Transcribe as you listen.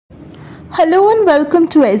Hello and welcome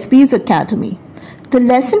to SB's Academy. The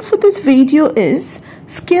lesson for this video is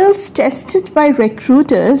skills tested by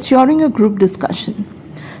recruiters during a group discussion.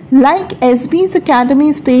 Like SB's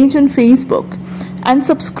Academy's page on Facebook and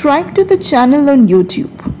subscribe to the channel on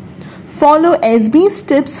YouTube. Follow SB's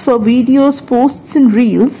tips for videos, posts and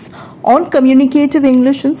reels on communicative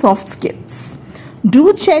English and soft skills.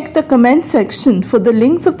 Do check the comment section for the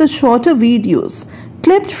links of the shorter videos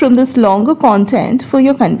clipped from this longer content for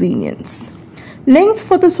your convenience. Links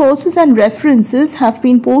for the sources and references have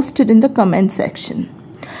been posted in the comment section.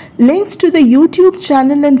 Links to the YouTube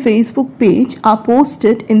channel and Facebook page are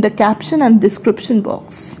posted in the caption and description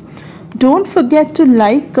box. Don't forget to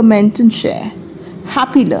like, comment and share.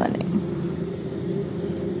 Happy learning!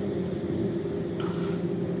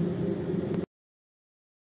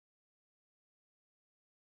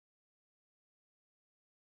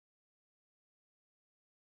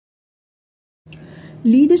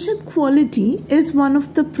 Leadership quality is one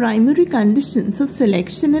of the primary conditions of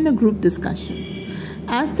selection in a group discussion,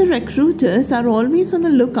 as the recruiters are always on the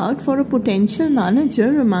lookout for a potential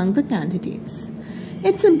manager among the candidates.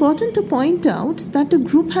 It's important to point out that a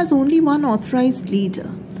group has only one authorized leader,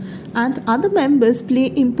 and other members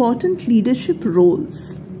play important leadership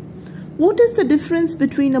roles. What is the difference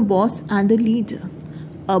between a boss and a leader?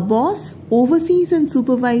 A boss oversees and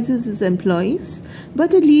supervises his employees,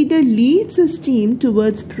 but a leader leads his team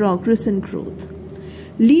towards progress and growth.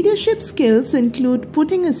 Leadership skills include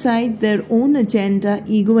putting aside their own agenda,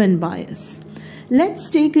 ego, and bias. Let's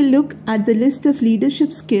take a look at the list of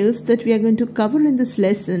leadership skills that we are going to cover in this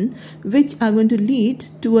lesson, which are going to lead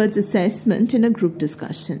towards assessment in a group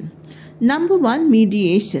discussion. Number 1,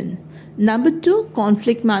 mediation. Number 2,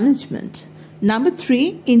 conflict management. Number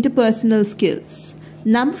 3, interpersonal skills.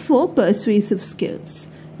 Number 4, persuasive skills.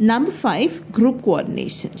 Number 5, group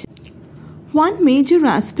coordination. One major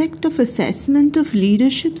aspect of assessment of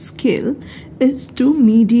leadership skill is to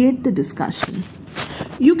mediate the discussion.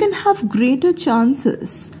 You can have greater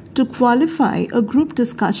chances to qualify a group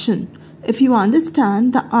discussion if you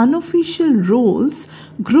understand the unofficial roles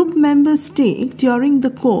group members take during the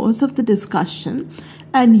course of the discussion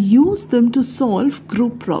and use them to solve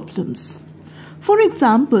group problems. For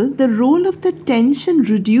example, the role of the tension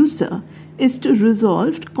reducer is to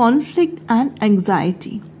resolve conflict and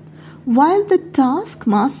anxiety, while the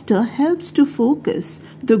taskmaster helps to focus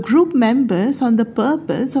the group members on the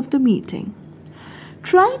purpose of the meeting.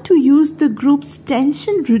 Try to use the group's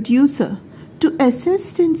tension reducer to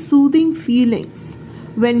assist in soothing feelings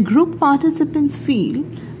when group participants feel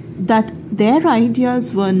that their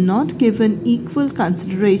ideas were not given equal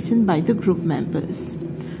consideration by the group members.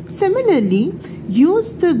 Similarly,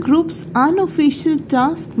 use the group's unofficial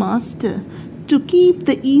taskmaster to keep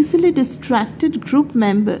the easily distracted group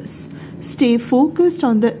members stay focused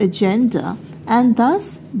on the agenda and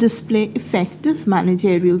thus display effective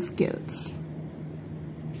managerial skills.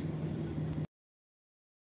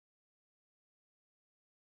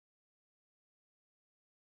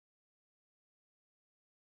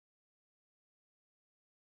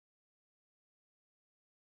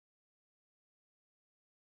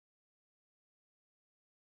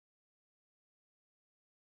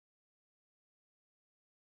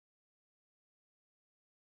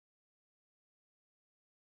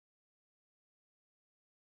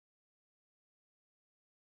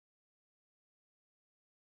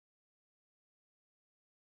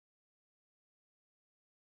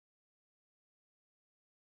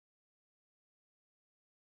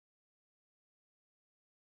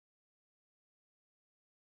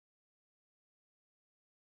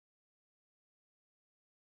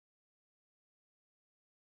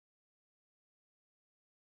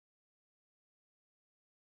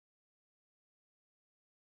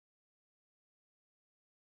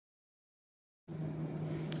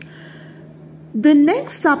 The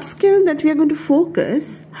next subskill that we are going to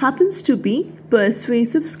focus happens to be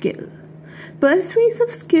persuasive skill.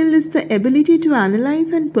 Persuasive skill is the ability to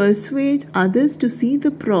analyze and persuade others to see the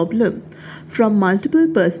problem from multiple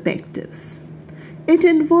perspectives. It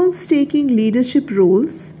involves taking leadership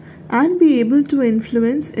roles and be able to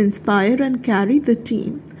influence, inspire and carry the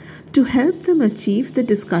team to help them achieve the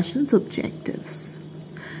discussion's objectives.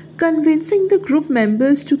 Convincing the group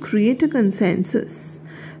members to create a consensus,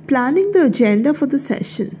 planning the agenda for the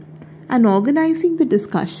session, and organizing the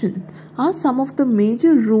discussion are some of the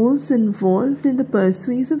major roles involved in the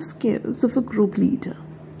persuasive skills of a group leader.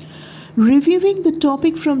 Reviewing the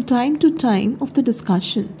topic from time to time of the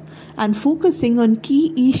discussion and focusing on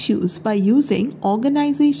key issues by using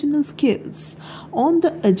organizational skills on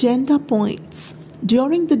the agenda points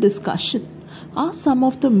during the discussion are some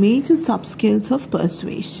of the major subskills of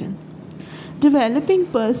persuasion. Developing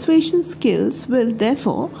persuasion skills will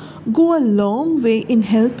therefore go a long way in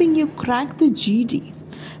helping you crack the GD,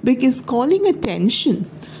 because calling attention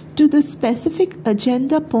to the specific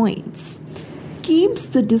agenda points keeps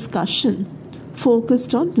the discussion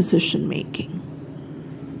focused on decision making.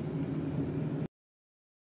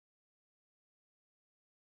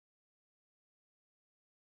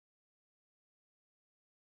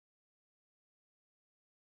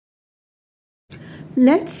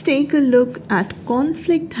 Let's take a look at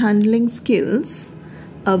conflict handling skills,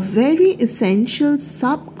 a very essential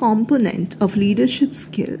subcomponent of leadership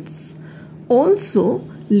skills, also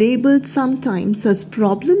labeled sometimes as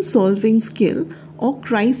problem-solving skill or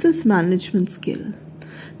crisis management skill.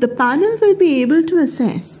 The panel will be able to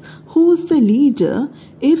assess who's the leader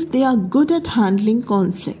if they are good at handling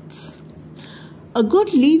conflicts. A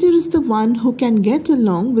good leader is the one who can get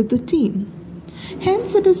along with the team.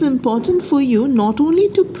 Hence, it is important for you not only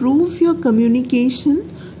to prove your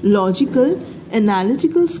communication, logical,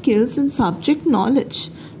 analytical skills and subject knowledge,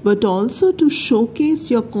 but also to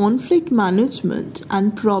showcase your conflict management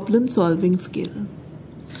and problem-solving skill.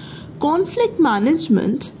 Conflict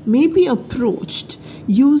management may be approached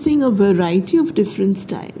using a variety of different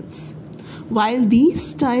styles. While these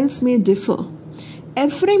styles may differ,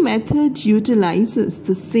 every method utilizes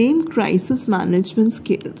the same crisis management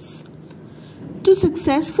skills. To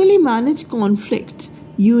successfully manage conflict,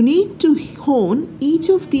 you need to hone each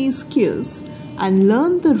of these skills and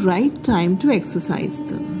learn the right time to exercise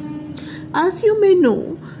them. As you may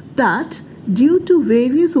know that due to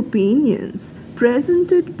various opinions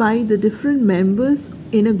presented by the different members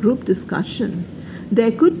in a group discussion,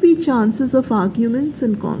 there could be chances of arguments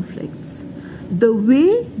and conflicts. The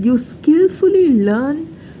way you skillfully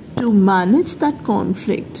learn to manage that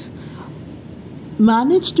conflict,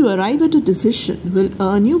 manage to arrive at a decision, will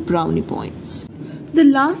earn you brownie points. The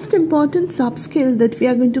last important sub-skill that we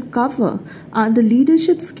are going to cover under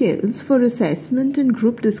leadership skills for assessment and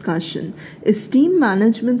group discussion is team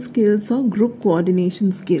management skills or group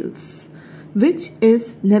coordination skills, which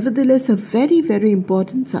is nevertheless a very, very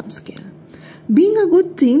important sub-skill. Being a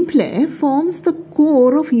good team player forms the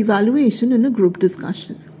core of evaluation in a group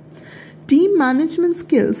discussion. Team management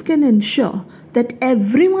skills can ensure that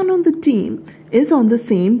everyone on the team is on the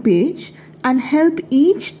same page and help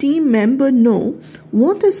each team member know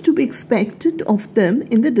what is to be expected of them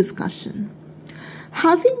in the discussion.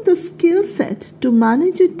 Having the skill set to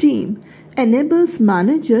manage a team enables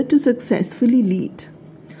manager to successfully lead.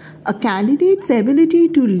 A candidate's ability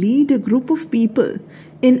to lead a group of people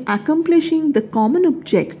in accomplishing the common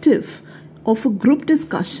objective of a group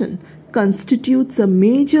discussion constitutes a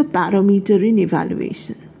major parameter in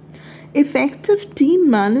evaluation. Effective team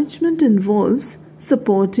management involves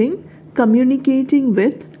supporting, communicating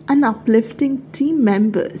with, and uplifting team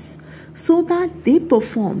members so that they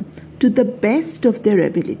perform to the best of their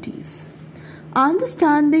abilities.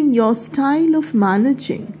 Understanding your style of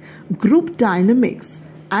managing, group dynamics,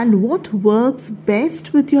 and what works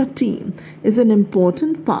best with your team is an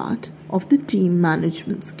important part of the team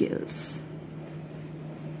management skills.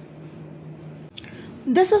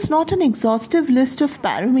 This is not an exhaustive list of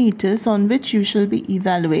parameters on which you shall be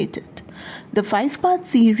evaluated. The 5-part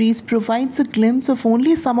series provides a glimpse of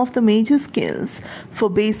only some of the major skills for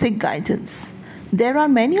basic guidance. There are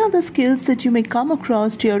many other skills that you may come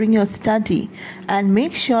across during your study, and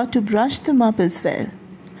make sure to brush them up as well.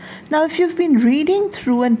 Now, if you've been reading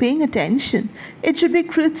through and paying attention, it should be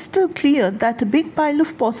crystal clear that a big pile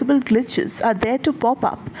of possible glitches are there to pop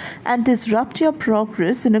up and disrupt your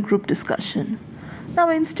progress in a group discussion. Now,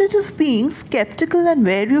 instead of being skeptical and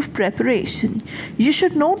wary of preparation, you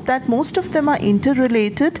should note that most of them are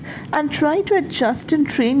interrelated and try to adjust and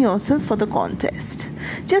train yourself for the contest.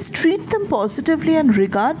 Just treat them positively and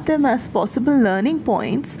regard them as possible learning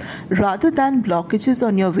points rather than blockages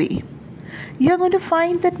on your way. You are going to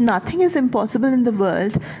find that nothing is impossible in the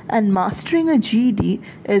world, and mastering a GD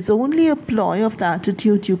is only a ploy of the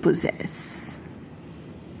attitude you possess.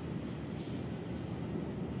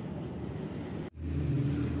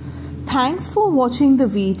 Thanks for watching the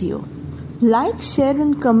video. Like, share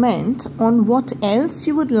and comment on what else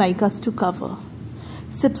you would like us to cover.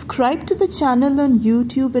 Subscribe to the channel on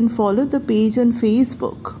YouTube and follow the page on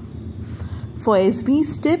Facebook for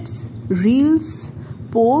SB's tips, reels,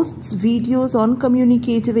 posts, videos on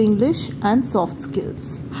communicative English and soft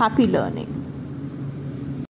skills. Happy learning.